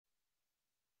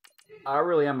I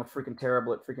really am a freaking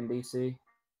terrible at freaking DC.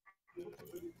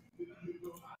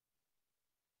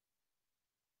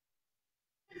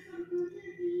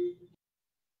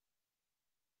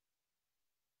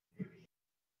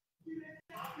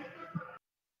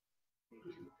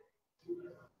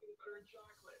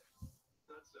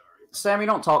 Sammy,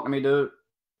 don't talk to me, dude.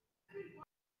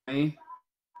 Me.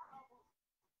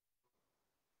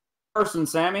 Person,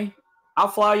 Sammy. I'll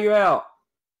fly you out.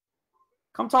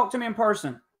 Come talk to me in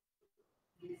person.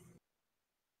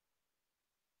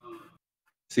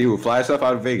 See, we'll fly stuff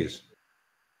out of Vegas.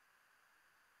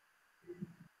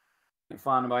 Ain't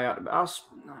flying nobody out to,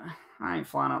 I ain't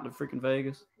flying out to freaking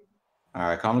Vegas. All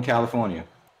right, come to California.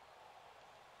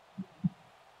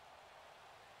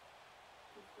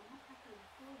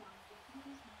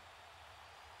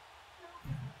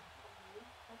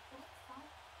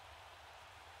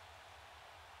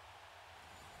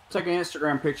 Take an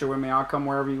Instagram picture with me. I'll come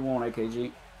wherever you want,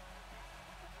 AKG.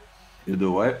 You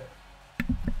do what?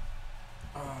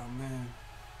 Oh, man.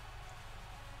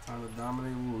 Time to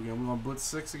dominate WOO again. We gonna blitz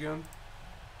 6 again?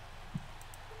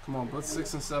 Come on, blitz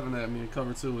 6 and 7 at me and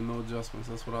cover 2 with no adjustments.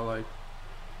 That's what I like.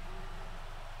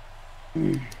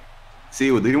 See,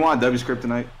 do you want Dubby's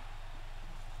kryptonite?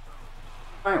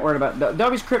 I ain't worried about it.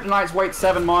 Dubby's kryptonite's wait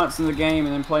 7 months in the game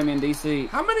and then play me in DC.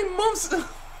 How many months?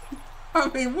 I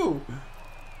mean, WOO.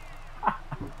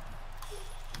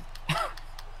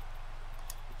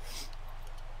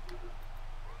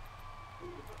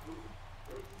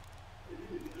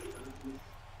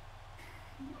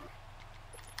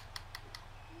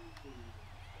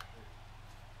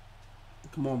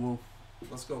 Come on, WOO.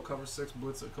 Let's go. Cover 6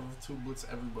 blitz, cover 2 blitz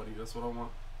everybody. That's what I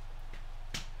want.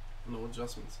 No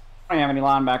adjustments. I don't have any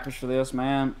linebackers for this,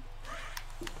 man.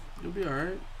 You'll be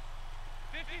alright.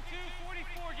 52-44,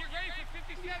 get ready for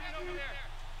 57 over there.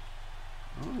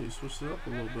 Oh, you switched it up a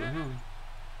little bit, huh?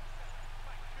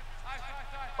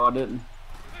 Oh, I didn't.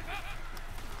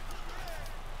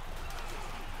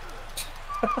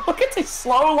 Look at these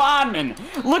slow linemen.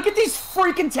 Look at these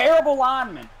freaking terrible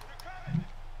linemen.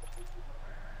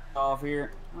 Off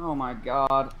here. Oh my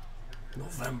god.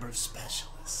 November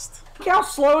specialist. Look how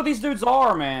slow these dudes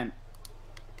are, man.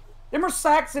 Them are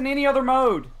sacks in any other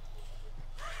mode.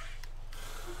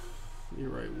 You're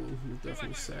right, WOO. You're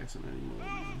definitely sacks in any mode,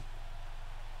 man.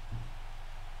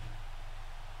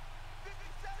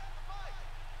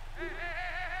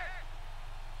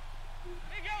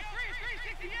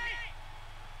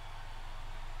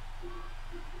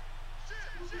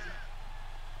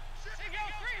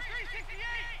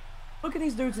 Look at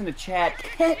these dudes in the chat.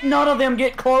 Can't none of them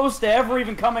get close to ever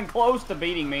even coming close to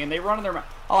beating me, and they run in their mouth.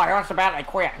 Oh, he wants to bet I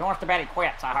quit. Who wants to bet he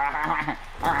quits? Who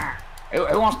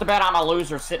wants to bet I'm a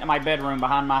loser sitting in my bedroom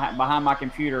behind my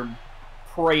computer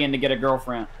praying to get a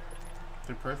girlfriend?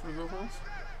 They pray for the girlfriends?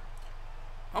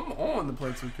 I'm on to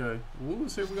play 2K. WOO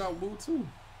is here. We got WOO too.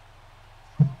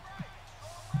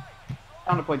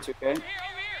 Time to play 2K.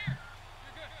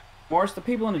 Morris, the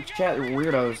people in the chat are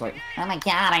weirdos. Like, oh my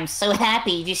god, I'm so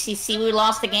happy. Did you see CWOO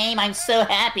lost the game? I'm so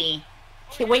happy.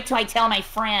 Can't wait till I tell my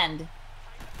friend.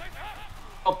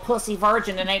 Oh, pussy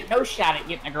virgin and ain't no shot at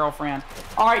getting a girlfriend.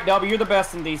 All right, W, you're the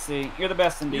best in DC. You're the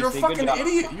best in DC. You're a fucking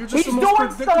idiot. You're just He's the most doing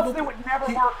predictable. stuff that would never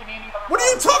work in any other What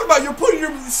are you talking about? You're putting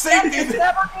your safety in. It's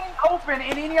never being open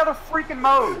in any other freaking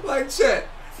mode. Like, shit.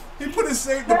 He put his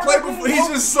safety. The play before. He's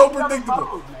just so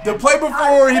predictable. The play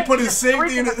before he put his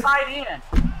safety in it.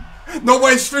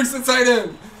 Nobody streaks the tight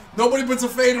end. Nobody puts a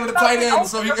fade on the tight end,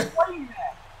 so he can.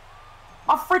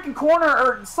 My freaking corner,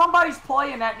 or somebody's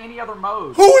playing that in any other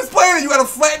mode. Who is playing it? You got a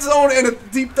flat zone and a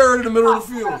deep third in the middle of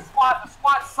the field. The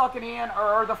SWAT sucking in,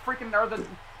 or the freaking, or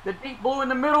the deep blue in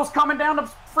the middle's coming down to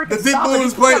freaking. The deep blue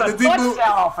is playing. The deep blue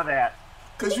off of that.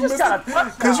 Because you missed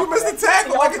the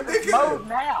tackle. I can think of it.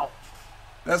 Now.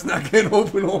 That's not getting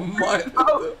open on mine.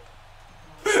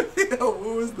 Yo,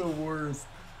 who is the worst?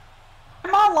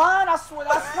 My line, I swear to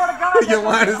God. Your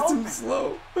line is too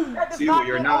slow. See,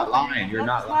 you're not lying. You're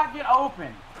not lying. That does not get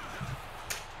open.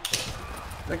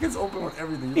 That gets open on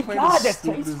everything. You're playing God,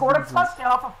 the he scored a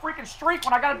touchdown off a freaking streak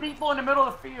when I got a deep ball in the middle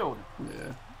of the field.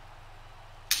 Yeah.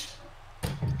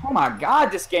 Oh my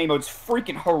God, this game mode's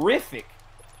freaking horrific.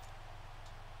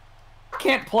 I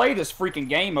can't play this freaking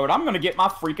game mode. I'm gonna get my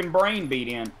freaking brain beat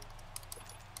in.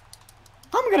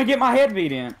 I'm gonna get my head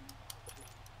beat in.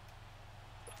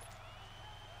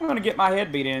 I'm gonna get my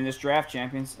head beat in this Draft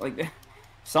Champions. Like,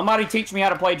 somebody teach me how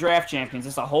to play Draft Champions.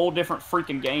 It's a whole different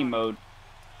freaking game mode.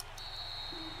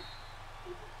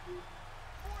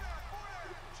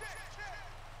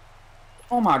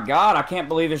 Oh my God, I can't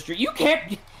believe this. You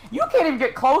can't even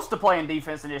get close to playing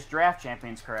defense in this Draft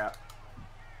Champions crap.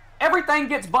 Everything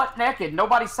gets butt naked.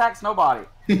 Nobody sacks nobody.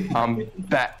 I'm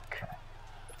back.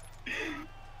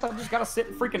 I just gotta sit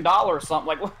in freaking dollar or something.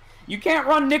 Like, what? You can't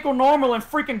run nickel normal in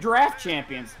freaking draft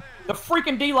champions. The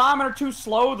freaking D linemen are too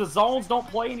slow. The zones don't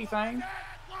play anything.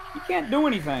 You can't do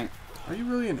anything. Are you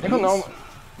really an ace?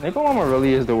 Nickel normal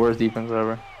really is the worst defense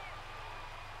ever.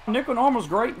 Nickel normal's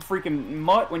great in freaking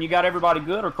mutt when you got everybody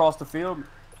good across the field.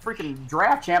 Freaking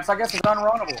draft champs, I guess, is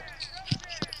unrunnable.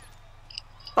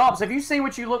 Thobbs, have you seen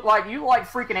what you look like? You look like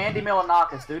freaking Andy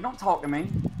Milonakis, dude. Don't talk to me.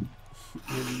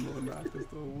 Andy Milonakis,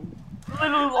 though. You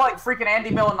look like freaking Andy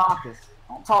Milonakis.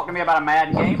 Don't talk to me about a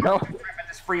Madden game. No.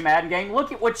 This free Madden game.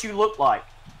 Look at what you look like.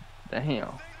 Damn.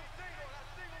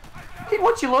 Look at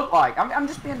what you look like. I'm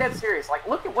just being dead serious. Like,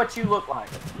 look at what you look like.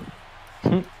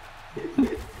 Waking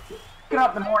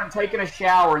up in the morning, taking a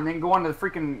shower, and then going to the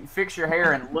freaking fix your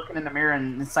hair and looking in the mirror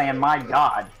and saying, "My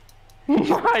God."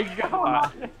 My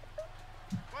God.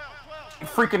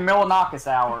 Freaking Milonakis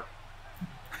hour.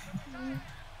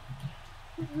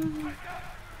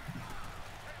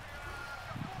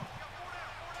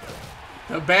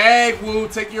 The bag, Woo.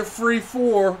 Take your free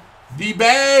 4. The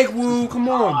bag, Woo. Come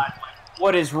on. God,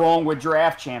 what is wrong with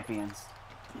draft champions?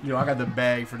 Yo, I got the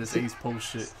bag for this ace post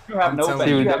shit. You have no bag.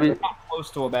 you. You're not close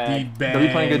to a The bag. bag. Are we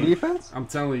playing good defense? I'm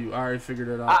telling you, I already figured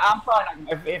it out. I'm probably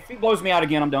not, if he blows me out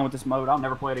again, I'm done with this mode. I'll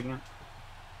never play it again.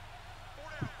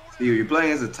 Steve, you're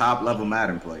playing as a top level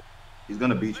Madden player. He's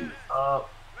gonna beat you.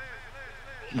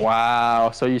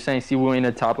 Wow. So you're saying CWOO ain't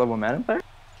a top level Madden player?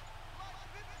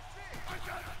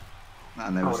 I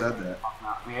never said that.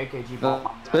 I mean, AKG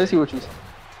ball. That's basically what you said.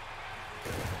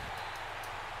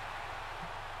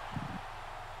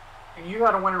 You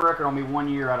had a winning record on me 1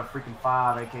 year out of freaking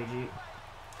 5, AKG.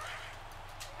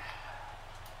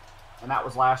 And that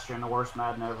was last year in the worst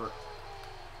Madden ever.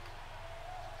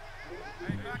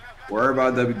 Worry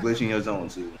about W glitching your zone,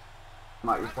 too.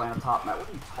 Like you're playing a top Madden. What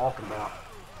are you talking about?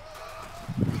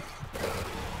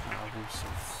 Oh, we're so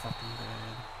fucking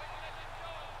bad.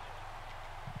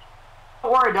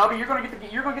 Don't worry, W. You're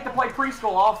gonna get to play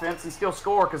preschool offense and still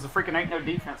score because there freaking ain't no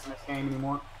defense in this game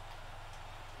anymore.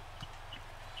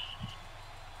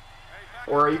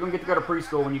 Or are you gonna get to go to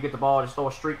preschool when you get the ball, just throw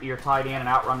a streak to your tight end and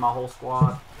outrun my whole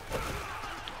squad?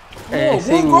 Whoa,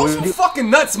 Woo, grow some fucking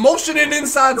nuts. Motioning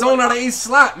inside zone out of ace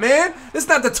slot, man. It's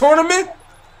not the tournament.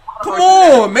 Come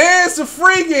on, man. It's a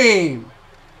free game.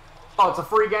 Oh, it's a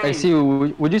free game. Hey,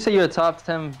 CWOO, would you say you're a top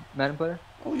 10 Madden player?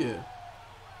 Oh, yeah.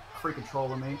 Freaking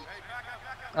trolling me.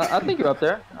 I think you're up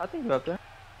there. I think you're up there.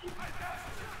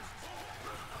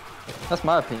 That's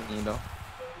my opinion, though.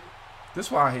 This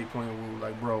is why I hate playing Woo.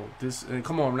 Like, bro, this.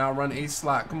 Come on, now run ace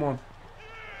slot. Come on.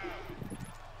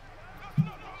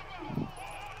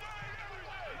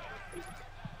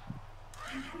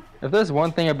 If there's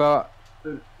one thing about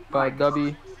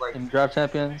Dubby in draft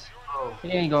champions, he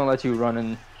ain't gonna let you run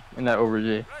in that over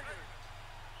G.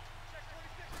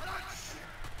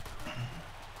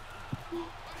 Good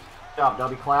job,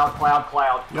 Dubby.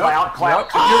 Cloud. Yep.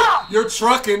 Ah! You're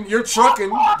trucking. You're trucking.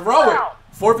 Throw it.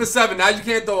 4th and 7. Now you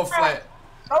can't throw a flat.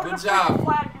 Good job.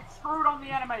 Screwed on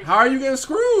the animation. How are you getting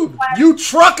screwed? You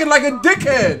trucking like a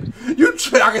dickhead.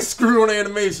 I get screwed on the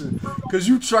animation because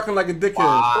you trucking like a dickhead.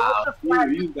 Wow.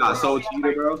 You got so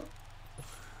cheated, bro.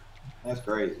 That's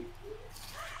crazy.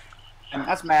 And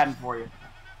that's Madden for you.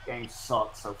 Game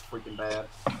sucks so freaking bad.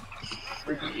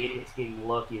 Freaking idiots getting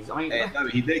lucky. I mean, Hey,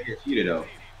 he did get cheated, though.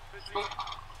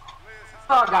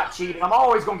 I got cheated. I'm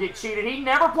always gonna get cheated. He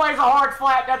never plays a hard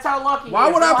flat. That's how lucky he is.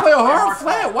 Why would I play a hard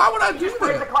flat? Why would I do He just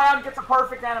plays the that? cloud and gets a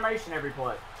perfect animation every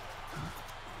play.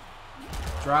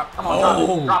 Drop. Come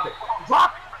on, drop it.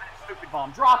 Drop it for that stupid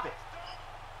bomb. Drop it.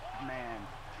 Man.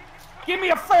 Give me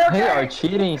a fair game. They are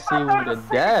cheating CWOO to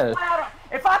death.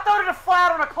 If I throw it a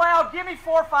flat on a cloud, give me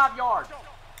 4 or 5 yards.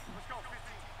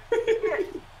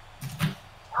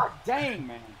 God dang,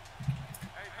 man.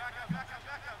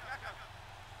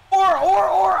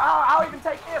 Or I'll even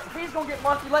take this. If he's gonna get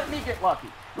lucky, let me get lucky.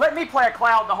 Let me play a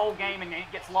cloud the whole game and he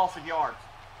gets loss of yards.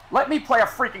 Let me play a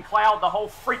freaking cloud the whole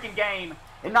freaking game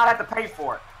and not have to pay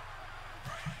for it.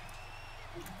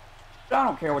 I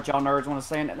don't care what y'all nerds want to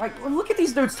say. Like, look at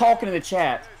these dudes talking in the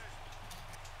chat.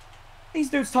 These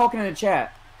dudes talking in the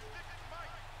chat.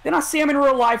 Then I see them in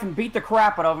real life and beat the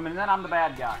crap out of them, and then I'm the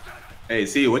bad guy. Hey,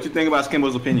 see, what you think about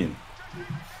Skimbo's opinion?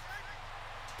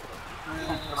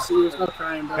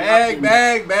 Bag.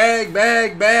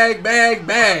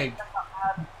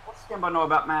 What's Skimbo know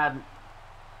about Madden?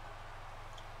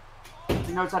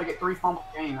 He knows how to get 3 fumbles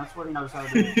a game. That's what he knows how to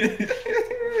do.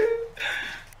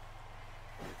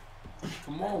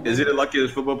 Come on. Is he the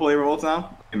luckiest football player of all time?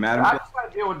 In Madden? I just gotta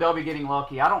gotta deal with Dubby getting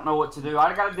lucky. I don't know what to do.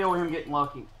 I gotta deal with him getting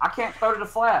lucky. I can't throw to the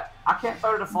flat. I can't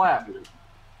throw to the flat.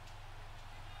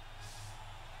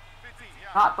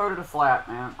 Not throw to the flat,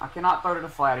 man. I cannot throw to the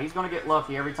flat. He's gonna get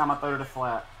lucky every time I throw to the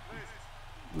flat.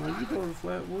 No, you throw to the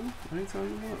flat, Woo. Anytime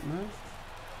you want, man.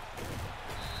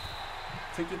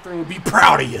 Take your thing and be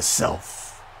proud of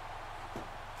yourself.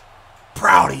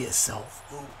 Proud of yourself,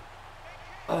 Woo.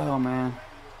 Oh, man.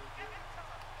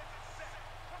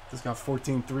 This got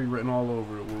 14-3 written all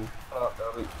over it, Woo.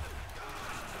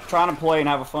 Trying to play and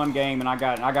have a fun game, and I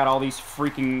got all these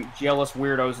freaking jealous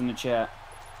weirdos in the chat.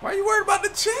 Why are you worried about the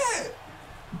chat?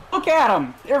 Look at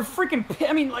them. They're freaking,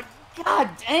 I mean, like, god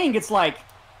dang, it's like,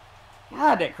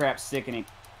 god, that crap's sickening.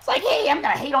 It's like, hey, I'm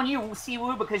going to hate on you,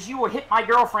 CWOO, because you will hit my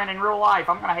girlfriend in real life.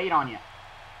 I'm going to hate on you.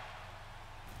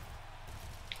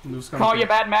 Call you a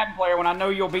bad Madden player when I know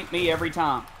you'll beat me every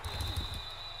time.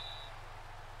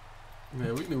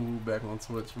 Yeah, we need Woo back on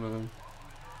Twitch, man.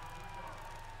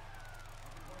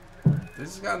 They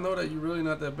just gotta know that you're really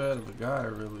not that bad of a guy,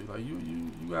 really. Like you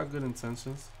got good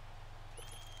intentions.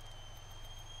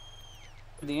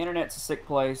 The internet's a sick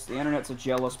place. The internet's a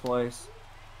jealous place.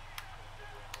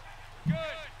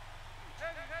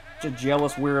 Just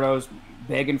jealous weirdos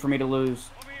begging for me to lose.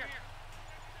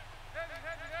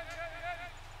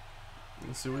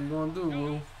 Let's see what you gonna do,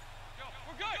 Woo.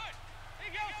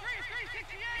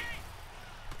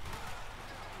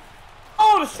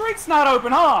 Oh, the street's not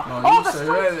open, huh? No, oh, the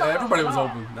street's not everybody open, was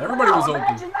open. Everybody was open.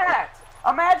 Imagine that.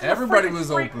 Imagine everybody the was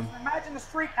street, open. Imagine the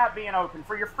street not being open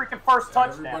for your freaking first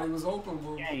touchdown. Everybody was open,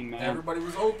 Woo. Game, man. Everybody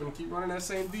was open. Keep running that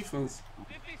same defense.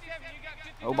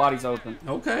 Nobody's open.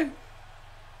 Okay.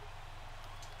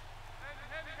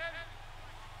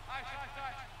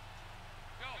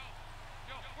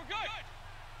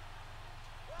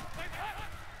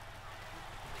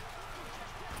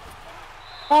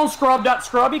 Come on,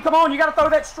 Scrubby. Come on, you got to throw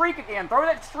that streak again. Throw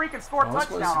that streak and score a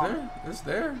touchdown. It's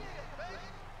there.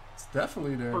 It's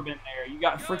definitely there. Never been there. You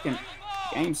got freaking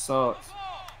game sucks.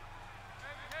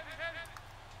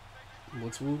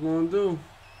 What's Woo gonna do?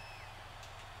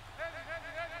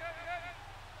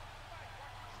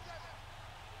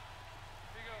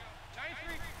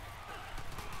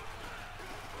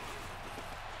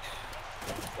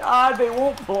 God, they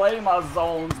won't play my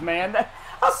zones, man.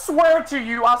 I swear to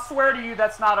you,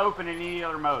 that's not open in any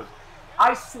other mode.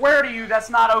 I swear to you, that's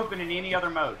not open in any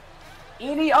other mode.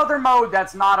 Any other mode,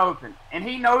 that's not open. And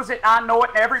he knows it, I know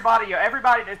it, and everybody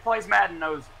that plays Madden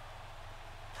knows it.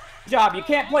 Good job. You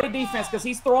can't play defense because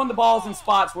he's throwing the balls in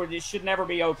spots where it should never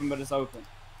be open, but it's open.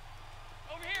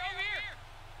 Over here.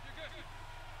 You're good.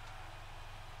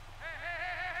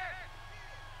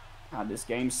 Hey. God, this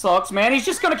game sucks, man. He's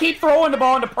just going to keep throwing the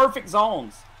ball into perfect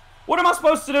zones. What am I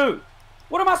supposed to do?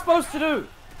 What am I supposed to do?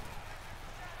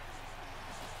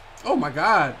 Oh my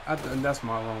God! That's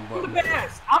my wrong button. I'm the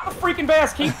best. I'm the freaking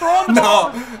best. Keep throwing the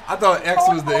ball. No, I thought X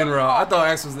was the in route. I thought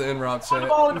X was the in route. Throw the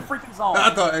ball in the freaking zone.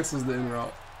 I thought X was the in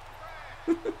route.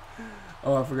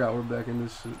 Oh, I forgot we're back in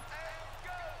this shit.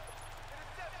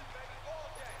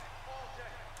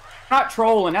 Not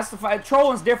trolling. That's the fight.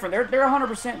 Trolling's different. They're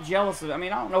 100% jealous of it. I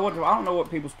mean, I don't know what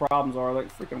people's problems are.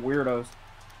 Like freaking weirdos.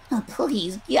 Oh,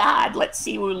 please, God, let's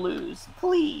see who lose.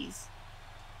 Please.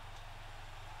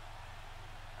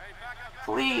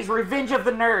 Please, revenge of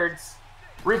the nerds.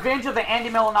 Revenge of the Andy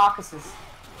Milanakises.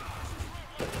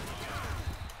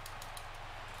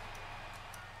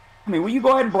 I mean, will you go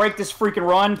ahead and break this freaking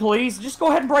run, please? Just go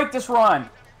ahead and break this run.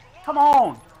 Come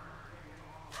on.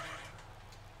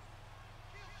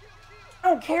 I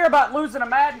don't care about losing a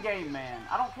Madden game, man.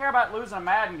 I don't care about losing a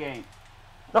Madden game.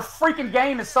 The freaking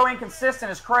game is so inconsistent,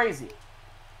 it's crazy.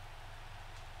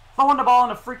 Throwing the ball in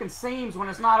the freaking seams when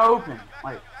it's not open.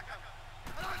 Like,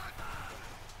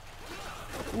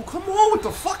 Oh, come on with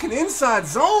the fucking inside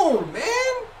zone, man.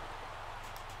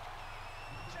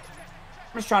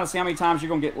 I'm just trying to see how many times you're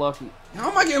going to get lucky. How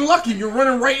am I getting lucky? You're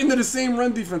running right into the same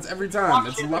run defense every time.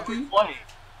 It's lucky.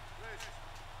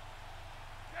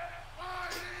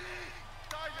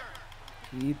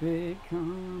 Keep it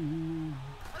coming.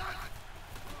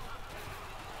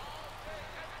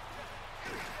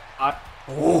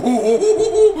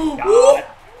 Oh, God.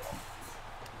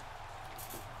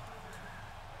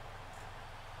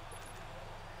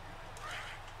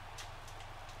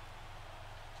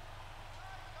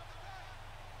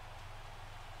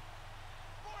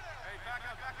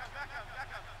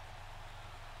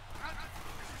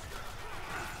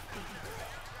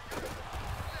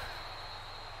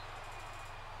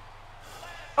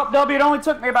 Dubby, it only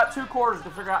took me about 2 quarters to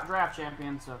figure out draft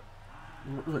champion, so.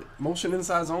 What, motion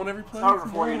inside zone every play? It's over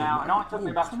for you now. It only took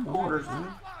me about 2 quarters.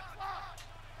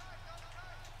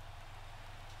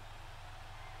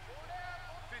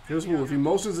 Here's who. If he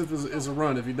motions, it's a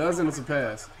run. If he doesn't, it's a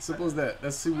pass. Simple as that.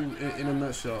 That's CWOO in a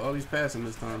nutshell. Oh, he's passing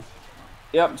this time.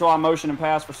 Yep, until I motion and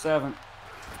pass for 7.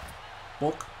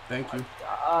 Book. Thank you.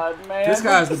 God, man. This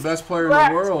guy's the best player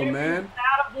in the world, man.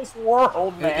 Out of this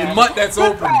world, man. In Mutt, that's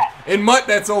open. In Mutt,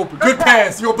 that's open. Good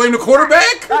pass. You gonna blame the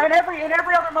quarterback? In every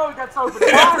other mode, that's open.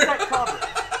 Why is that covered?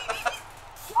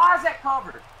 Why is that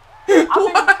covered?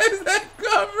 Why is that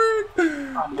covered?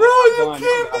 Bro, you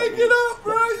can't make it up,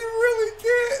 bro. You really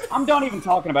can't. I'm done even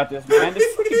talking about this, man.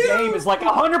 This freaking game is like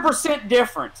 100%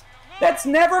 different. That's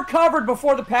never covered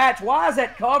before the patch. Why is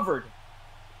that covered?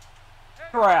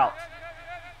 Out.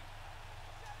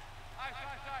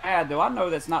 Though I know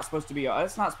that's not supposed to be.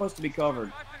 It's not supposed to be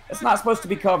covered. It's not supposed to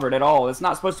be covered at all. It's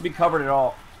not supposed to be covered at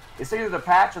all. It's either the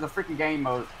patch or the freaking game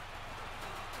mode.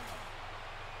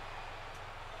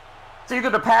 It's either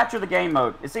the patch or the game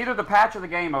mode. It's either the patch or the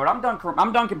game mode. I'm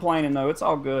done complaining though. It's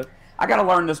all good. I gotta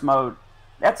learn this mode.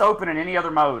 That's open in any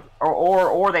other mode,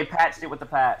 or they patched it with the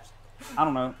patch. I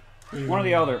don't know. One or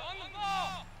the other.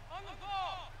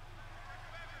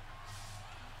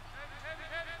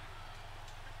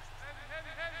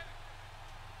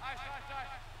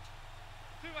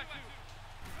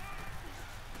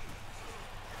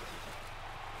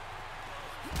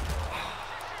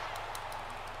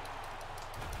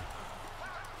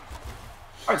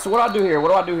 All right, so what do I do here? What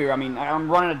do I do here? I mean, I'm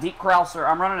running a deep crosser.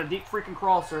 I'm running a deep freaking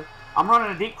crosser. I'm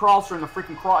running a deep crosser in the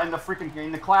freaking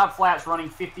in the cloud flats, running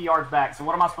 50 yards back. So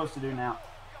what am I supposed to do now?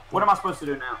 What am I supposed to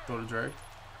do now? Throw the drag.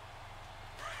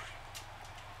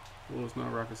 Well, it's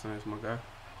not rocket science, my guy.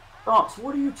 Thumps,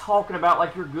 what are you talking about?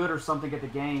 Like you're good or something at the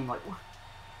game? Like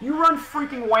you run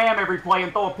freaking wham every play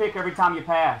and throw a pick every time you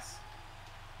pass.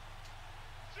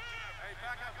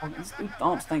 Oh, this dude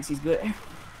Thumps thinks he's good.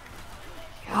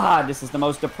 God, this is the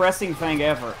most depressing thing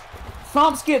ever.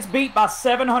 Thumps gets beat by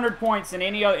 700 points in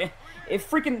any other. If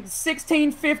freaking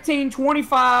 16, 15,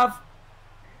 25,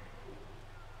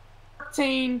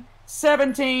 13,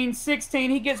 17,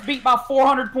 16, he gets beat by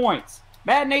 400 points.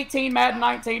 Madden 18, Madden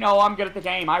 19, oh, I'm good at the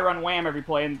game. I run wham every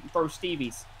play and throw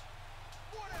Stevies.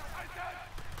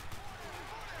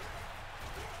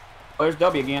 Oh, there's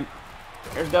Dubby again.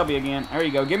 There's Dubby again. There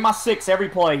you go. Give him my 6 every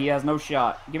play. He has no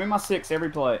shot. Give me my 6 every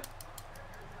play.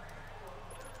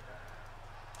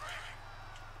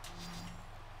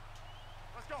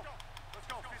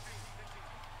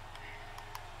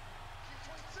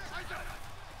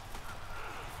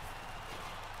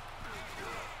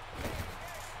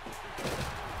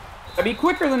 Be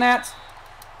quicker than that.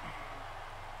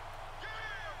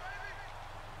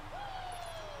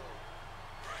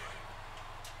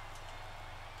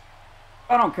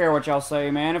 I don't care what y'all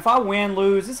say, man. If I win,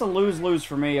 lose, it's a lose-lose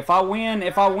for me. If I win,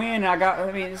 it's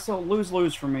a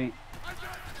lose-lose for me.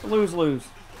 It's a lose-lose.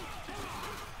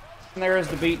 And there is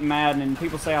the beating Madden, and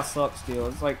people say I suck still.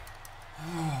 It's like,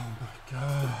 oh my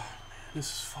god, this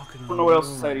is fucking. I don't know what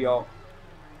else to say to y'all.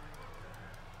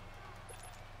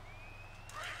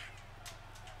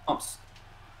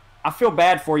 I feel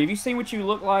bad for you. Have you seen what you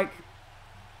look like?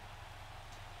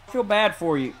 I feel bad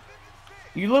for you.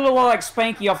 You look like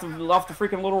Spanky off the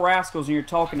freaking Little Rascals, and you're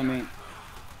talking to me.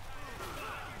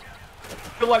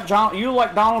 You look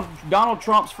like Donald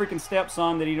Trump's freaking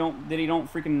stepson that he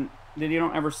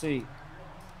don't ever see.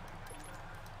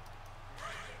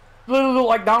 You look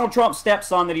like Donald Trump's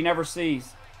stepson that he never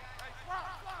sees.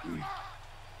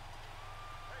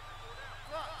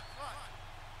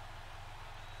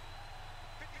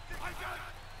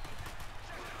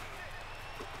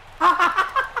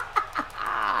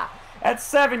 That's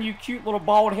 7, you cute little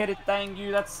bald-headed thing,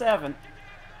 you. That's 7.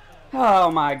 Oh,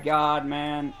 my God,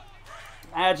 man.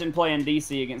 Imagine playing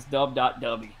DC against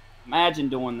Dub.Dubby. Imagine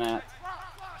doing that.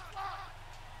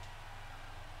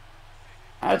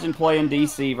 Imagine playing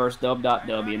DC versus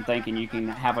Dub.Dubby and thinking you can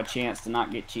have a chance to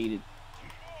not get cheated.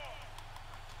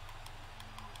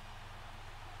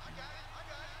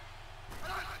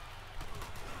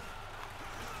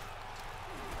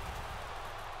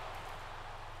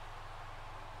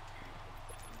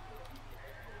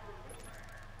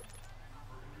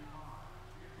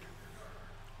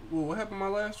 Well, what happened my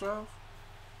last drive?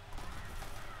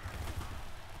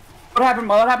 What happened?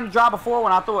 What happened to drive before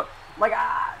when I thought, like,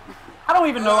 I don't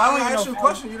even know. I don't even know. I asked you a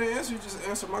question. You didn't answer. You just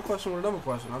answered my question with another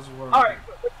question. I was just wondering. All right,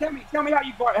 tell me how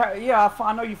you guard. Yeah,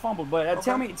 I know you fumbled, but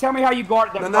okay. tell me how you guard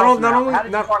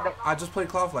that. I just played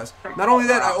Cloud Flash. Not only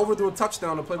that, I overthrew a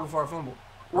touchdown to play before I fumbled.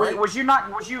 Right? Was you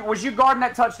guarding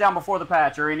that touchdown before the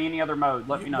patch or in any other mode?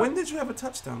 Let me know. When did you have a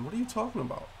touchdown? What are you talking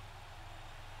about?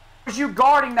 Was you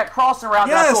guarding that crossing route?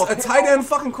 Yes, a tight end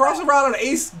fucking crossing route on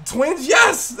Ace Twins.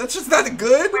 Yes, that's just not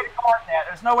good. There's no way to guard that.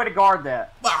 There's no way to guard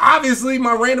that. But obviously,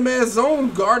 my random ass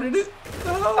zone guarded it.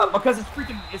 Because it's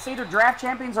freaking. It's either draft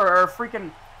champions or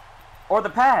freaking, or the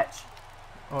patch.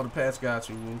 Oh, the patch got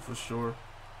you, for sure.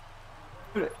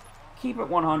 Keep it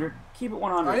 100. Keep it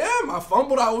 100. I am. I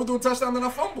fumbled. I was doing a touchdown, then I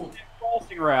fumbled.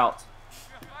 Crossing route,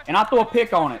 and I threw a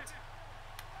pick on it.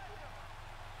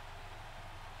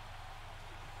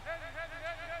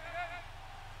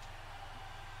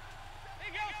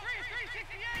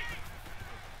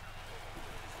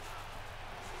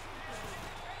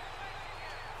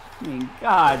 I mean,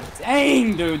 god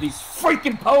dang, dude, these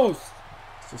freaking posts.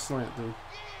 It's a slant, dude.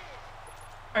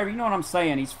 You know what I'm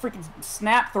saying? He's freaking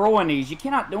snap throwing these. You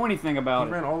cannot do anything about He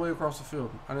it. ran all the way across the field.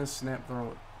 I didn't snap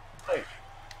throw it. Hey.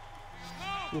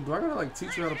 Well, do I gotta like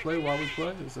teach you how to play while we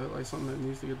play? Is that like something that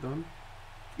needs to get done?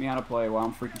 Me how to play while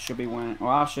I'm freaking should be winning.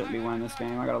 Well, I shouldn't be winning this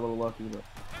game. I got a little lucky, but.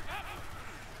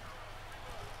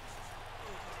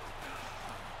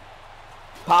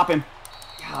 Pop him.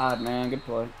 God, man, good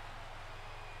play.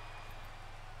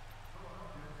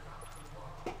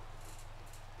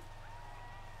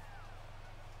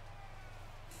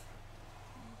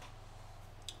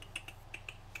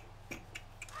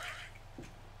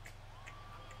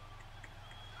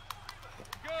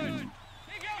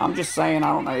 I'm just saying,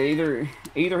 I don't know.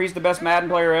 Either he's the best Madden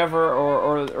player ever,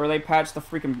 or they patched the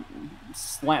freaking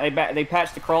slant. They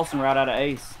patched the crossing route out of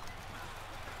Ace.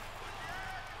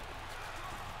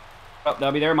 Up,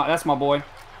 Dubby. That's my boy.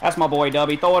 That's my boy,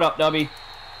 Dubby. Throw it up, Dubby.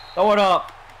 Throw it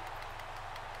up.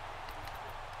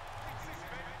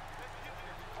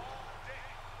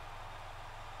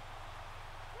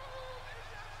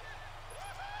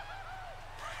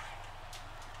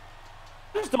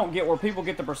 I just don't get where people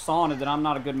get the persona that I'm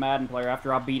not a good Madden player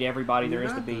after I beat everybody there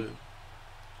is to beat.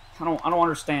 I don't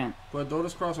understand. But throw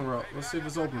this crossing route. Let's see if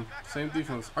it's open. Same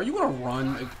defense. Are you gonna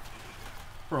run,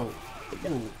 bro?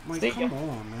 Ooh, like, come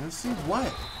on, man. See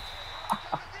what?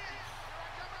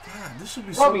 God, this should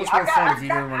be so much more fun if you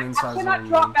didn't run inside zone. I cannot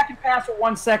drop back and pass with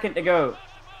 1 second to go.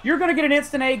 You're gonna get an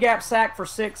instant A-gap sack for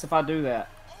 6 if I do that.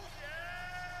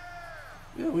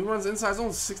 Yeah, we runs inside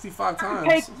zone 65 times.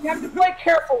 Hey, you have to play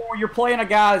careful when you're playing a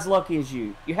guy as lucky as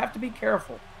you. You have to be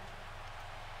careful.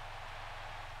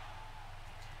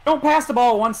 Don't pass the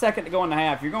ball 1 second to go in the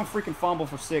half. You're gonna freaking fumble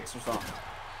for 6 or something.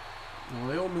 No,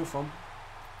 they owe me fumble.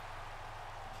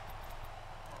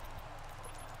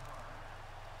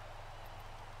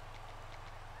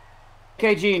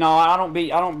 AKG, no, I don't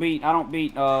beat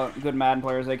good Madden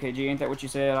players. AKG, ain't that what you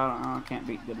said? I can't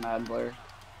beat good Madden players.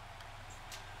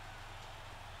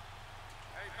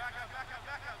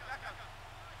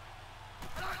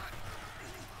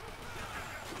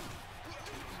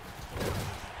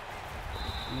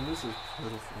 I mean, this is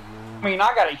pitiful, man. I mean,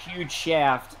 I got a huge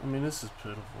shaft. I mean, this is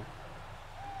pitiful.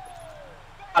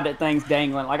 That thing's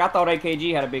dangling. Like, I thought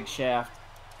AKG had a big shaft.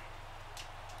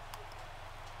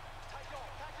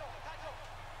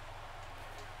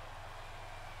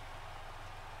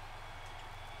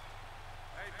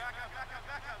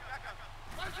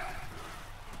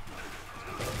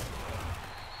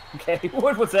 Okay,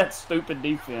 what was that stupid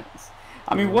defense?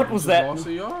 I mean, what was that? Lost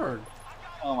a yard.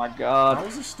 Oh my god. How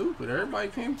was it stupid? Everybody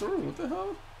came through. What the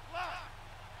hell?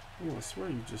 Oh, I swear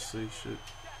you just say shit.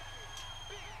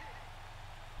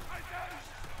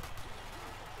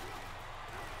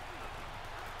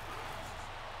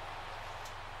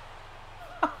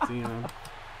 Damn.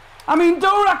 I mean, dude,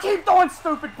 I keep throwing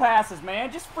stupid passes,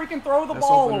 man. Just freaking throw the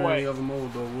ball away. Any other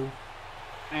mode, though, Woo.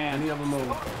 Man. Any other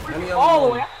mode. Any All the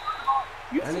other way. mode.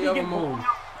 Any other mode.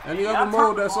 Any other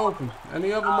mode that's open.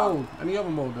 Any other mode. Any other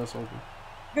mode that's open.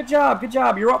 Good job, good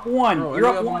job. You're up 1. Bro, You're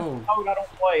up any 1 other in a mode. mode I don't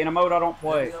play. In a mode I don't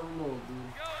play. Any other mode, dude.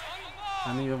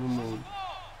 Any other mode.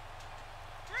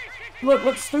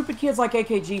 Look, stupid kids like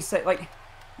AKG say, like,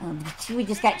 We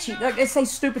just got cheated. they say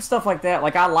stupid stuff like that.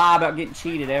 Like, I lie about getting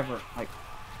cheated ever. Like,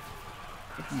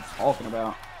 what are you talking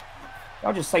about?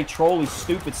 Y'all just say trolly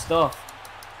stupid stuff.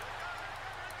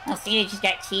 Oh, see, we just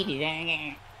got cheated.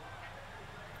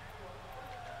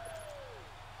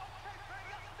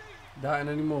 Not in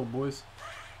any mode, boys.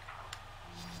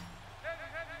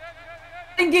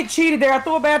 I didn't get cheated there. I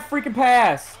threw a bad freaking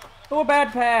pass. Throw a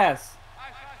bad pass.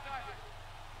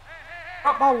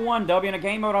 Up by 1, W, in a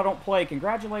game mode I don't play.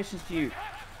 Congratulations to you.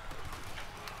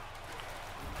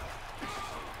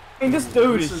 I mean, this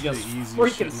dude is just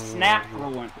freaking snap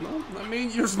throwing. No, I mean,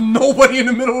 there's nobody in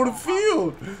the middle of the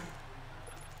field.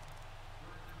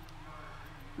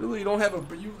 Really, you don't have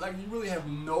you really have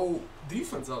no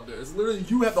defense out there. It's literally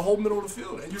you have the whole middle of the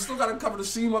field, and you still got to cover the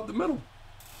seam up the middle.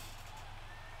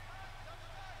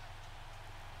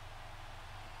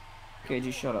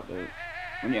 KG, shut up, dude.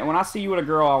 When I see you with a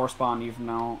girl, I'll respond to you from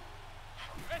now on.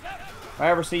 If I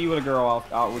ever see you with a girl,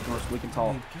 we can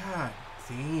talk. God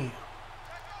damn.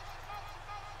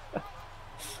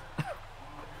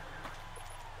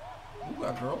 You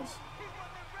got girls?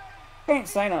 Can't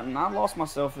say nothing. I lost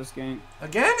myself this game.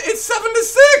 Again? It's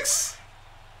 7-6.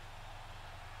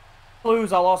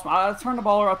 Lose. I turned the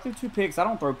ball over. I threw 2 picks. I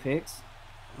don't throw picks.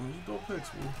 Oh, you throw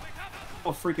picks, man. A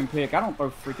freaking pick. I don't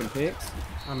throw freaking picks.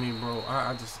 I mean, bro,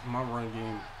 I just my run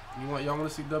game. Y'all want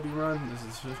to see W run? This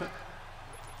is shit.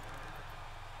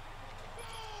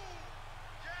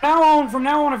 From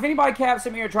now on, if anybody caps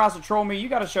at me or tries to troll me, you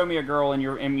got to show me a girl in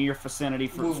your vicinity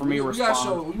for me to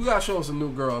respond. You gotta show us a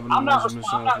new girl. I'm not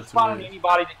responding to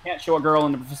anybody that can't show a girl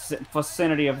in the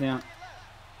vicinity of them.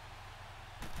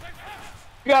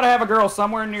 You got to have a girl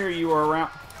somewhere near you or around.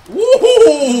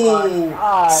 Woo!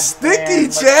 God, sticky,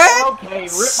 man. Chad. Okay, rip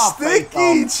my sticky, face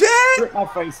off. Chad. Rip my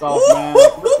face off, man.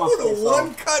 Rip my face The one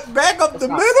off. cut back up That's the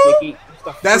not middle. sticky.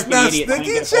 That's not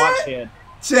sticky, Chad.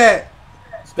 Chad.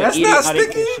 That's not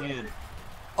sticky.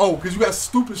 Oh, because you got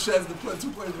stupid sheds to play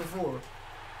 2 plays before.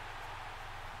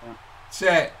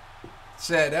 Yeah.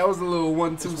 Chad, that was a little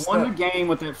 1-2 Just step. won the game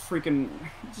with that freaking.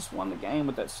 Just won the game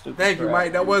with that stupid. Thank you, crap,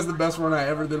 Mike. That man. was the best run I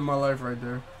ever did in my life, right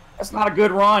there. That's not a good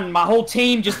run. My whole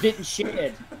team just didn't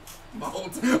shed. My whole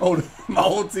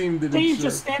team didn't. Team's shit.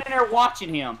 just standing there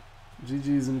watching him.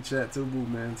 GG's in the chat too, boo,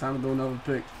 man. Time to do another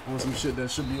pick on some shit that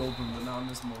should be open, but not in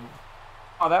this moment.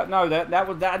 Oh, that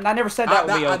I never said that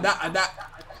would be open.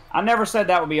 I never said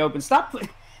that would be open. Stop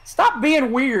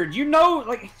being weird. You know,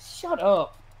 like, shut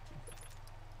up.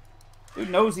 Dude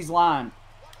knows he's lying.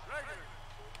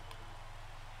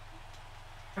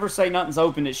 Never say nothing's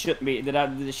open. It shouldn't be.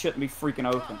 It shouldn't be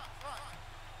freaking open.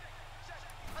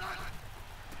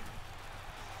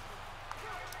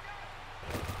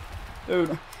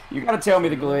 Dude, you gotta tell me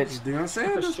the glitch. Deion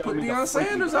Sanders. Put Deion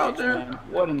Sanders out there. Man.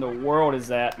 What in the world is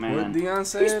that, man? Put Deion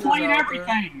Sanders He's playing out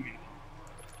everything.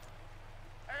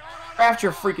 Draft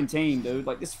your freaking team, dude.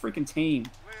 Like, this freaking team.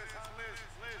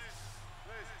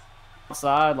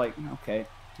 Outside, like, okay.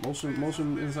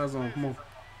 Motion inside zone. Come on.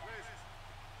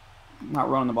 I'm not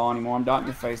running the ball anymore. I'm dotting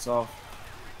your face off.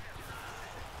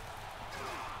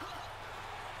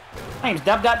 My name's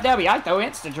Dubby. I throw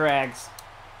insta drags.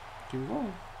 Keep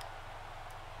going.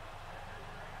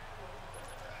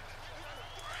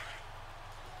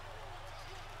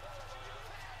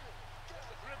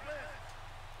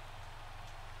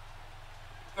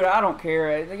 But I don't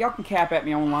care. Y'all can cap at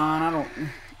me online. I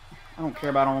don't care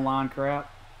about online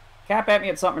crap. Cap at me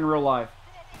at something in real life.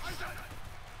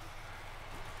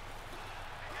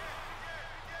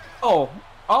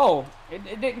 Oh, it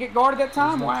didn't get guarded that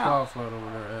time? Wow. Cloud flat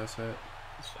over there, asshat.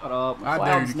 Shut up. I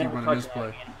dare you to keep running this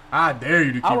play. I dare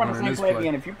you to keep running this play.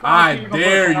 I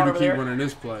dare you to keep running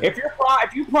this play. If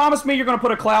you promise me you're going to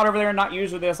put a cloud over there and not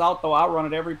use this, I'll run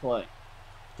it every play.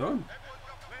 Done.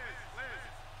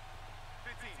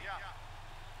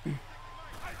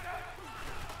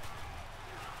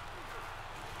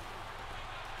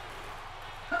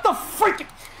 What the freaking...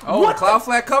 Oh, what Cloud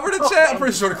Flat covered the chat? I'm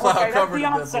pretty sure the Cloud covered it.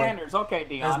 That's Deion Sanders. Okay,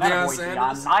 Deion. That's Deion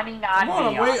Sanders. 99 Come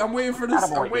on, Deion. I'm waiting for this.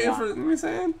 I'm waiting for... You know what I'm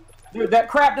saying? Dude, that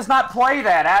crap does not play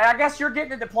that. I guess you're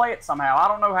getting it to play it somehow. I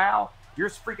don't know how. You're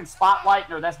freaking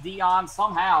spotlighting or that's Deion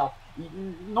somehow.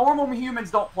 Normal humans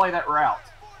don't play that route.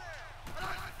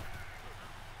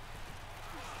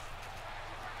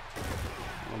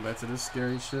 Going back to this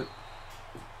scary shit.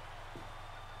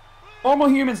 Normal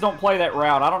humans don't play that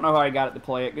route. I don't know how he got it to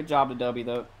play it. Good job to Dubby,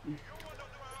 though. Good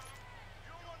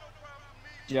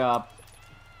job.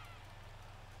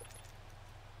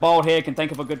 Bald head can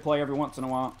think of a good play every once in a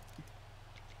while.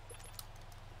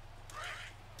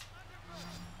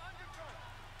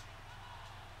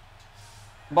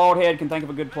 Bald head can think of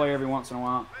a good play every once in a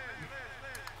while.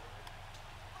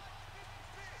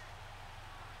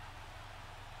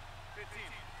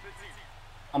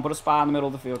 Come on, put a spy in the middle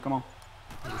of the field. Come on.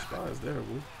 The spy is there,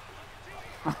 boo.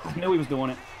 I knew he was doing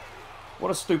it.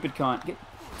 What a stupid cunt.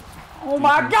 Oh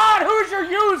my God, who's your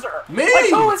user? Me!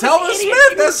 Like, who is Telvin this idiot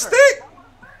Smith, that user? stick!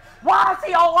 Why is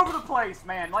he all over the place,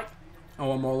 man? Like,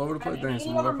 Oh, I'm all over the place. Thanks,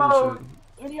 any man. I other appreciate mode,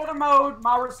 any other mode,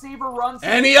 my receiver runs.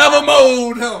 Any other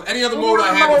mode, huh? Any other mode,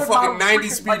 I have a fucking my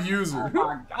 90-speed freaking- user. Oh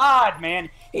my God,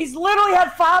 man. He's literally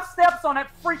had 5 steps on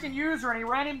that freaking user and he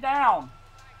ran him down.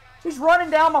 He's running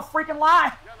down my freaking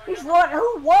line. He's running.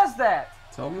 Who was that?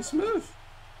 Telvin Smith.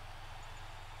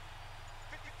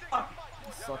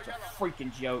 Such a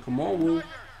freaking joke. Come on, Woo.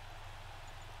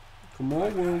 Come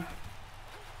on, Woo.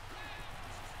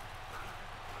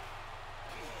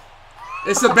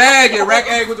 It's a bag and rack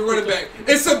egg with the running back.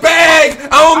 It's a bag.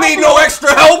 I don't need no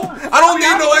extra help. I don't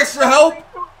need no extra help.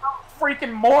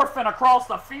 Freaking morphing across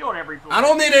the field every play. I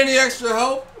don't need any extra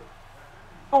help.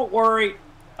 Don't worry.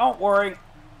 Don't worry.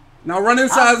 Now run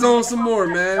inside zone some more,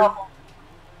 man.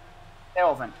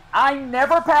 Telvin. I'm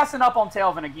never passing up on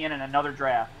Telvin again in another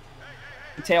draft.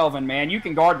 Telvin, man, you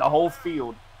can guard the whole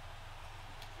field.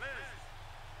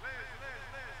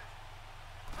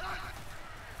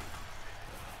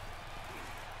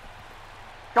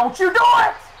 Don't you do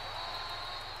it!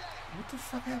 What the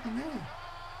fuck happened there?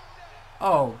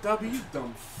 Oh, Dubby, you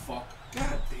dumb fuck.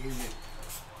 God damn it.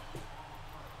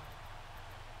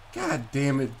 God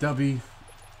damn it, Dubby.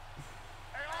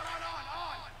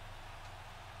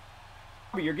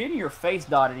 But you're getting your face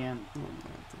dotted in.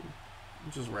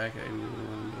 I'm just racking you a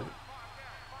little bit.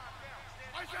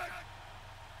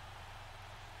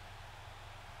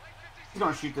 He's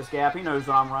gonna shoot this gap. He knows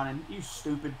I'm running. You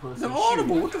stupid pussy. An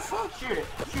audible, what the fuck? Shoot it.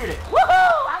 Shoot it.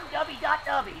 Woohoo! I'm Dubby.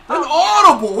 An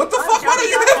audible, what the fuck? Why do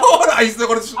you have audible? He's still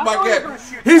gonna shoot my gap.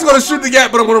 He's gonna shoot the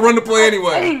gap, but I'm gonna run the play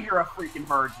anyway. Hey, you're a freaking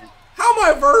virgin. How am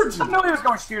I a virgin? I knew he was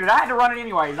gonna shoot it. I had to run it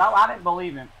anyways. I didn't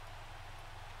believe him.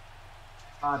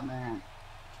 God, man.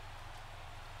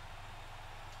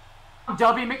 I'm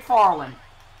Dubby McFarland.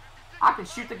 I can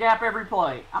shoot the gap every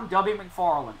play. I'm Dubby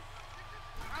McFarland.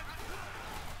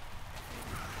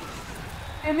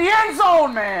 In the end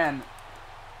zone, man!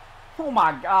 Oh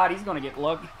my God, he's gonna get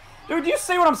lucky. Dude, you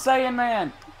see what I'm saying,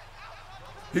 man?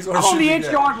 He's gonna I'm shoot on the the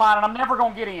inch-yard line, and I'm never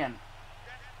gonna get in.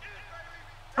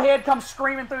 Head comes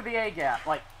screaming through the A-gap.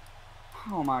 Like,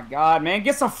 oh my God, man.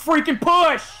 Get some freaking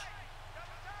push!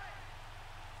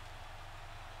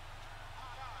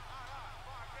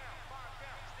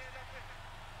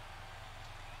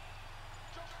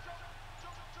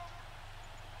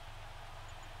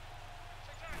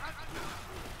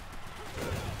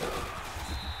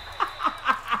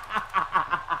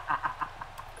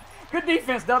 Good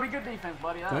defense, Dubby. Good defense,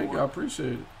 buddy. Thank you, I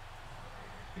appreciate it.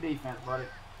 Good defense, buddy.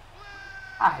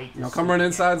 I hate this. Now come run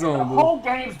inside zone, The boo. whole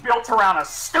game's built around a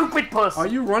stupid pussy. Are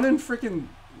you running freaking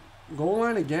goal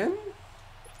line again?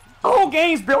 The whole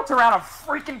game's built around a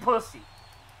freaking pussy.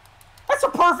 That's a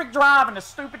perfect drive, and the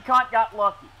stupid cunt got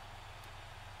lucky.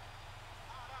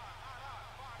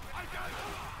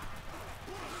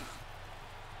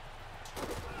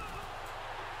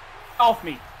 Off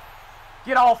me.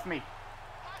 Get off me.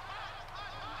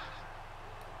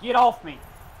 Get off me.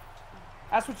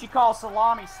 That's what you call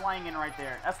salami slanging right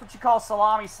there. That's what you call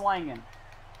salami slanging.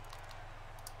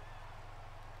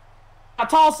 I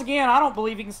toss again. I don't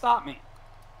believe he can stop me.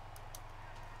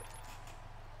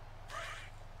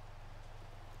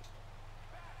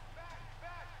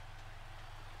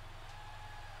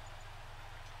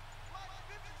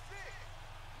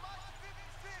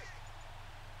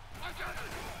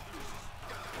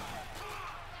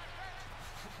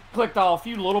 Clicked off,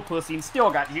 you little pussy, and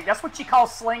still got you. That's what you call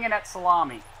slinging at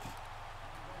salami.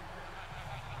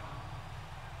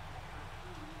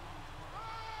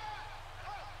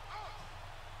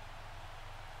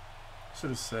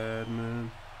 Shit is sad,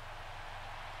 man.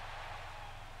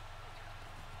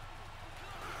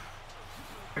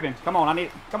 Come on, I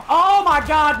need. Come on. Oh my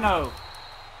God, no!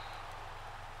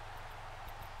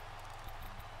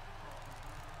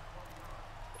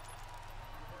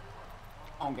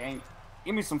 Come on, game.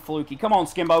 Give me some fluky. Come on,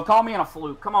 Skimbo. Call me in a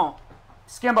fluke. Come on.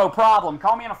 Skimbo problem.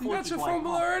 Call me in a fluky. You got your play.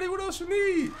 fumble already? What else you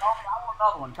need? Call me, I want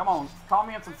another one. Come on. Call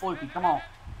me in some fluky. Come on. Hey,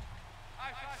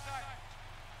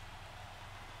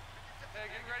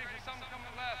 get ready for something coming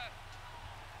left.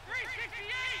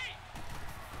 368!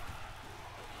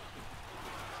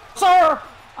 Sir!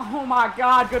 Oh my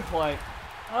God, good play.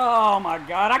 Oh my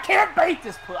God, I can't bait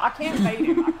this play. I can't bait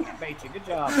him. I can't bait you. Good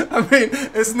job. I mean,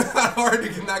 it's not hard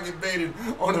to not get baited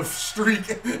on a streak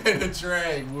and a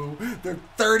drag, Woo. They're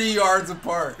 30 yards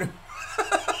apart.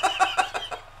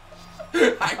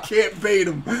 I can't bait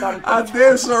him. I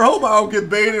damn sure hope I don't get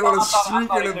baited on a streak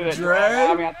and a drag.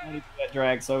 I mean, I thought he threw that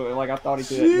drag, so like I thought he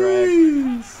threw that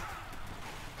drag.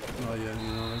 Oh yeah,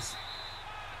 you know that's.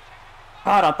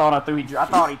 God, I thought he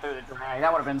threw the drag.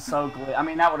 That would have been so good. I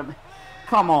mean, that would have been.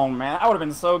 Come on, man. That would have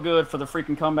been so good for the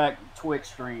freaking comeback Twitch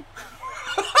stream.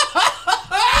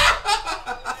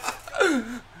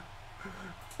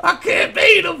 I can't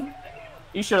beat him.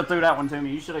 You should have threw that one to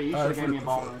me. You should have gave me a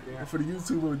ball right there. For the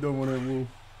YouTuber, we don't want to move.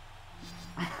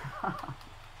 Over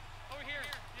here,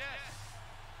 yes.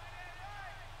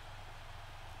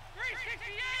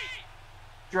 368!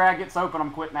 Drag gets open,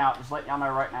 I'm quitting out. Just letting y'all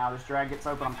know right now. This drag gets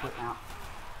open, I'm quitting out.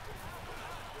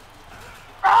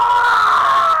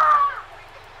 Ah!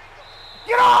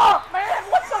 Get off, man!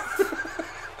 What the?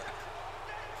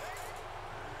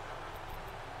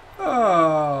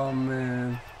 Oh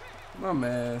man, my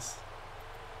ass.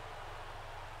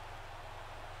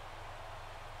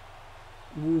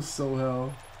 Woo so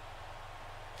hell.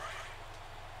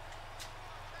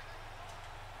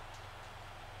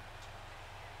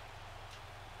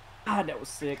 God, that was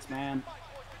 6, man.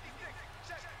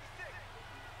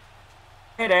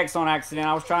 I hit X on accident.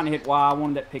 I was trying to hit Y. I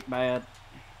wanted that pick bad.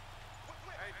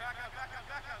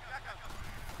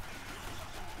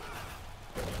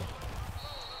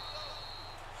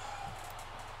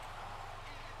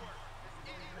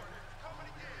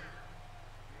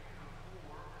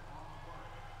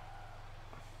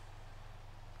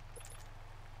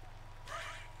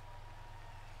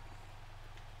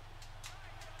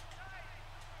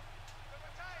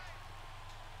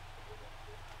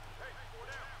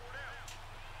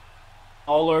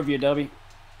 All over you, Dubby.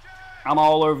 I'm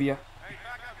all over you.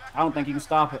 I don't think you can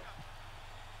stop it.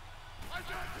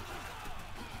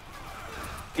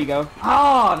 There you go.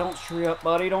 Ah, don't trip,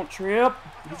 buddy. Don't trip.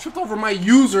 You tripped over my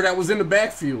user that was in the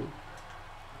backfield.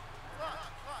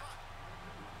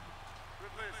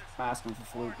 Asking for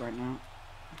fluke right now.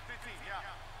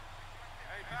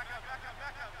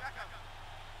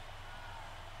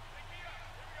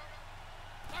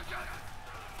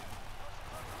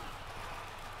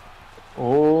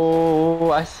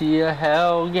 Oh, I see a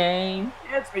hell game. He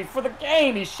sheds me for the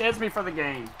game. He sheds me for the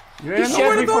game. You had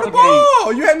nowhere to throw the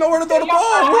ball. You had nowhere to throw the ball.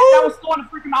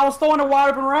 I was throwing a wide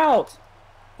open route.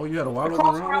 Oh, you had a wide The open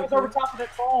cross route route? was over top of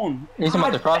that phone. He's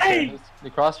about the crosser. The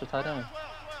crosser tight end.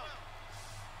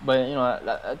 But you know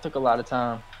that took a lot of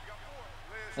time.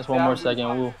 That's one more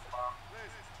second. Woo.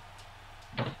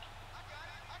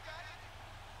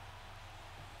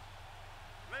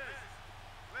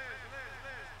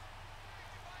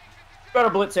 You better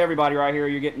blitz everybody right here.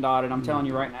 You're getting dotted. I'm telling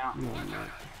you right now.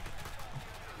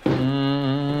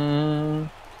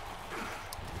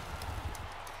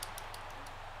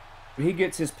 He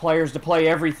gets his players to play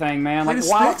everything, man. Like,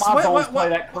 why don't my zones play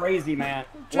that crazy, man?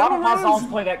 Why don't my zones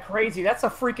play that crazy? That's a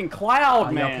freaking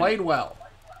cloud, man. You played well.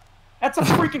 That's a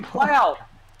freaking cloud.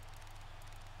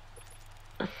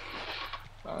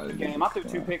 Game. I threw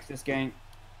 2 picks this game.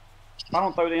 If I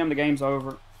don't throw them, the game's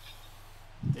over.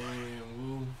 Damn,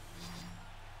 woo.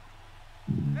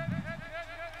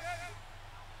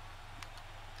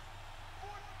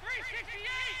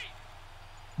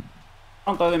 I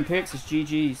don't throw them picks, it's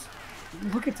GG's.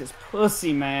 Look at this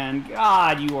pussy, man.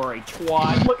 God, you are a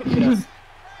twat. Look at this.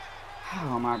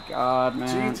 Oh my God,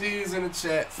 man. GG's in the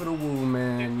chat for the woo,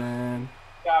 man.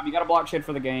 Good job. You got a block shed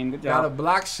for the game. Good job. Got a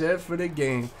block shed for the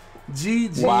game.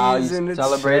 GG's in the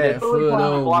celebrated. chat for the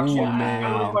woo,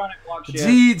 man.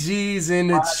 GG's in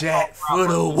the chat for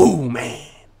the woo, man.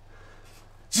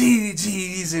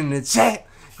 GG's in the chat.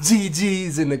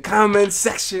 GG's in the comment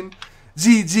section.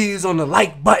 GG's on the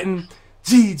like button.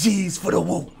 GG's for the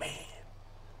woo, man.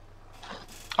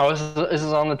 Oh, is this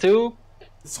on the tube?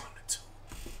 It's on the tube.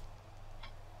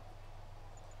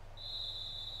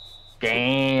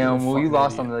 Damn, well, you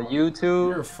lost on the YouTube.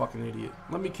 You're a fucking idiot.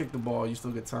 Let me kick the ball. You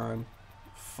still get time.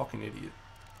 Fucking idiot.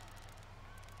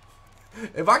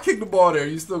 If I kick the ball there,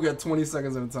 you still get 20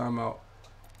 seconds in a timeout.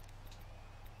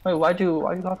 Wait, why'd you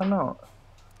lock him out?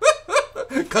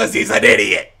 Cause he's an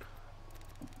idiot.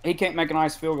 He can't make a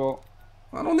nice field goal.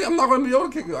 I'm not gonna be able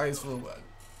to kick the ice field.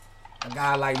 A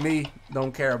guy like me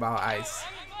don't care about ice.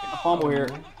 A fumble here.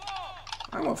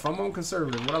 I'm a fumble. I'm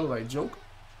conservative. What I look like, joke?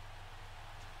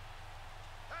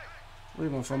 We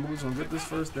ain't gonna fumble. We're gonna get this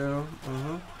first down.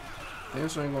 Damn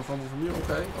sure ain't gonna fumble from you.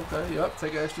 Okay. Yep.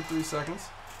 Take an extra 3 seconds.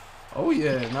 Oh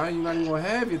yeah. Now you're not even gonna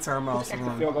have your timeouts. Kick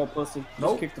the field goal, pussy.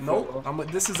 Nope.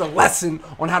 This is a lesson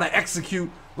on how to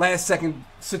execute last-second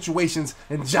situations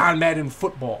in John Madden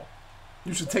football.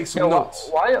 You should take some notes.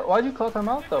 Why'd you call him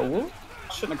out though? Woo?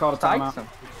 Shouldn't have called a timeout.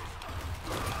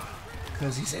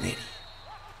 Because he's an idiot.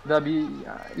 W,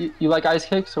 you like ice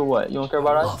kicks or what? You don't care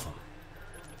about ice?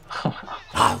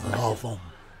 I love him.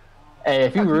 Hey,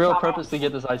 if you real purposely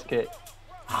get this ice kick.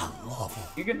 I love him.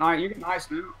 You're getting ice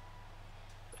now.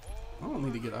 I don't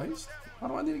need to get iced. Why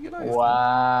do I need to get iced?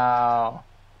 Wow.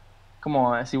 Come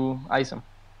on, see, we'll ice him.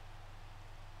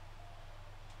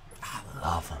 I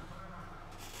love him.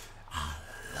 I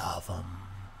love him.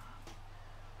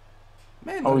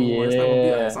 Man, oh yeah. It's not gonna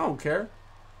be ice. I don't care.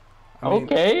 I mean,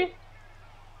 okay.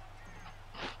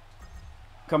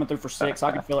 Coming through for 6.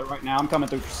 I can feel it right now. I'm coming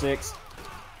through for 6.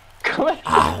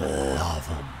 I love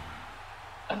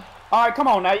him. All right, come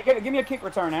on now. You give me a kick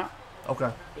return now.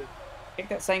 Okay. Kick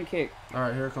that same kick. All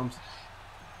right, here it comes.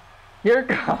 Here it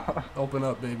comes. Open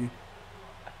up, baby.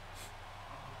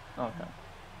 Okay.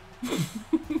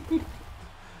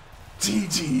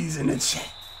 GG's in the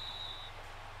chat.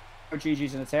 No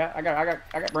GG's in the chat. I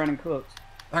got Brandon Cooks.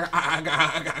 I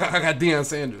got Deion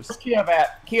Sanders. Where's Kiev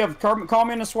at? Kiev, call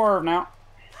me in the swerve now.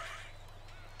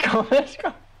 Let's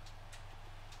go.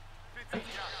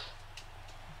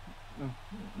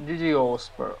 GG old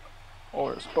sport.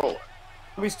 Or sport.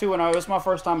 He's 2-0. It's my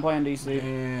first time playing DC.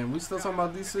 And we still talking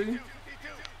about DC?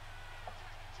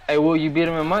 Hey, will you beat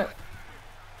him in Mike?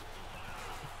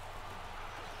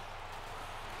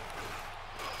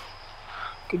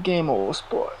 Good game, old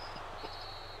sport.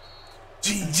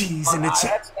 GG's in the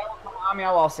chat. I mean, I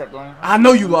lost that game. I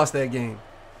know you lost that game.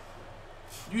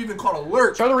 You even caught a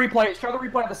lurk. Show the replay. Show the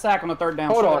replay of the sack on the third down.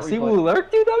 Hold on. See who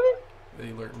lurked you, Dubby? Yeah,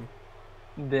 he lurked me.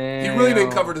 Damn. He really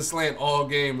didn't cover the slant all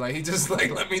game. Like he just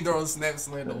like let me throw a snap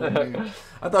slant the whole game.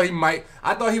 I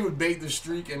thought he would bait the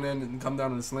streak and then come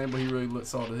down to the slant, but he really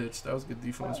saw the hitch. That was good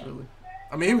defense, really.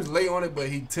 I mean, he was late on it, but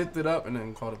he tipped it up and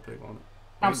then caught a pick on it.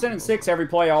 I'm sending 6 every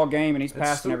play all game, and he's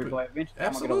passing every play. Eventually,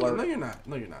 Absolutely. No, you're not.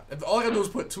 No, you're not. If all I gotta do is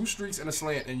put 2 streaks in a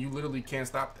slant, and you literally can't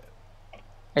stop that.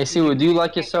 Hey, CWOO, do you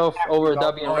like yourself over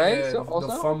W and Ray? Yeah,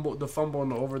 the fumble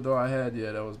and the overthrow I had,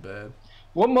 yeah, that was bad.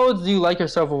 What modes do you like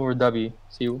yourself over W,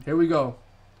 CWOO? Here we go.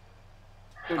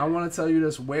 I want to tell you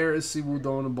this. Where is CWOO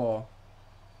throwing the ball?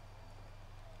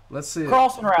 Let's see.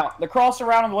 Crossing route. The crossing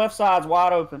route on the left side is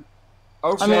wide open.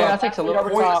 I mean, that takes a little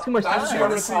too much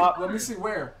time. Let me see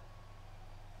where.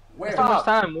 Where? Too much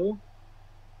time, Woo.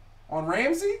 On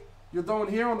Ramsey? You're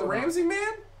throwing here on the Ramsey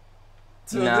man?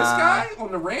 To this guy? On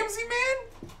the Ramsey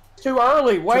man? Too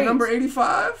early. Wait. To number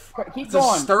 85? Keep to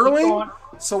going. Sterling? Keep going.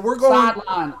 So we're going...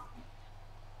 Sideline.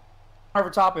 Over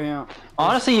top of him.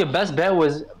 Honestly, your best bet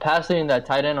was passing that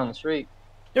tight end on the streak.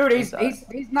 Dude, he's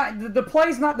not... The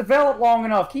play's not developed long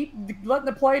enough. Keep letting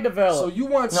the play develop. So you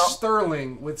want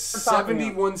Sterling with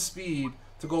 71 speed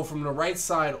to go from the right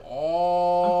side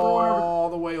all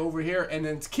the way over here and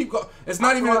then to keep going. It's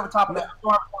not even over top of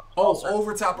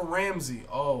over top of Ramsey.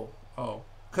 Oh.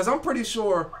 Because I'm pretty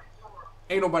sure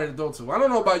ain't nobody to throw to. I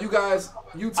don't know about you guys.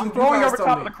 I'm throwing over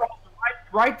top of the crosser.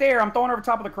 Right there. I'm throwing over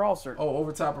top of the crosser. Oh,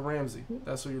 over top of Ramsey.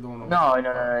 That's what you're doing.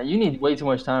 No. You need way too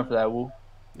much time for that, Woo.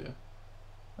 Yeah.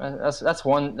 That's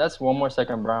one more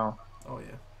second Brown. Oh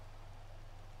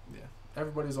yeah.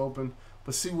 Everybody's open,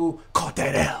 but CWOO caught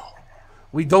that L.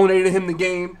 We donated him the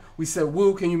game. We said,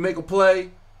 "Woo, can you make a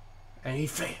play?" And he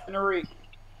failed.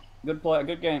 Good play,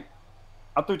 good game.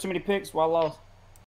 I threw too many picks while I lost.